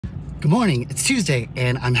Good morning, it's Tuesday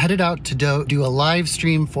and I'm headed out to do a live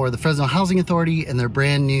stream for the Fresno Housing Authority and their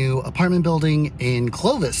brand new apartment building in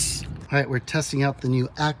Clovis. All right, we're testing out the new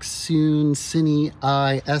Accsoon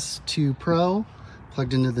CineEye S2 Pro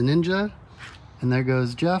plugged into the Ninja. And there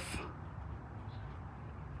goes Jeff.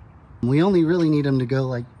 We only really need him to go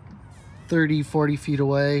like 30, 40 feet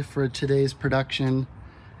away for today's production.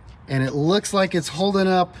 And it looks like it's holding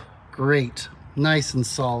up great. Nice and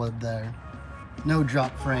solid there. No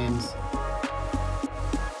drop frames.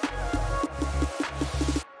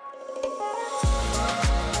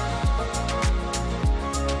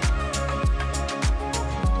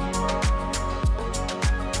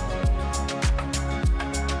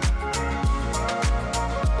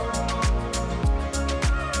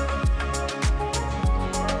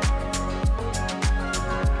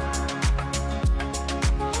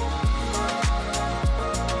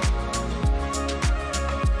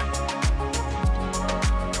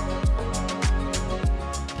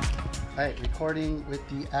 All right, recording with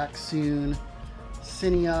the Accsoon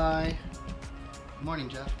CineEye. Good morning,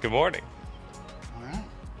 Jeff. Good morning. All right,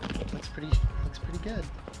 looks pretty good.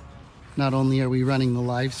 Not only are we running the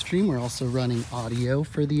live stream, we're also running audio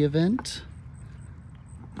for the event.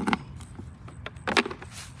 Help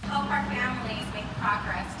our families make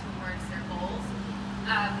progress towards their goals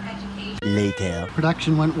of education. Later.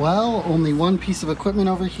 Production went well. Only one piece of equipment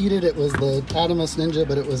overheated. It was the Atomos Ninja,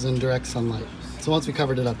 but it was in direct sunlight. So once we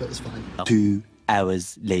covered it up, it was fine. 2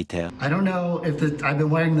 hours later. I don't know if I've been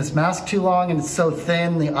wearing this mask too long and it's so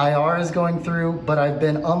thin, the IR is going through, but I've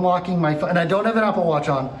been unlocking my phone, and I don't have an Apple Watch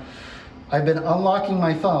on. I've been unlocking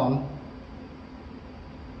my phone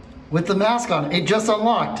with the mask on. It just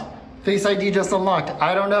unlocked. Face ID just unlocked.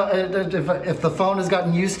 I don't know if the phone has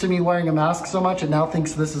gotten used to me wearing a mask so much, it now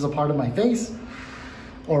thinks this is a part of my face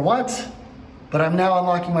or what, but I'm now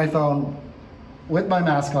unlocking my phone with my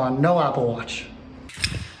mask on, no Apple Watch.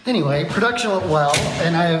 Anyway, production went well,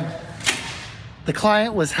 and the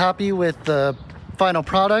client was happy with the final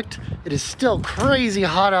product. It is still crazy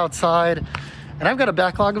hot outside, and I've got a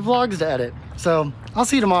backlog of vlogs to edit. So I'll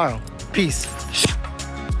see you tomorrow. Peace.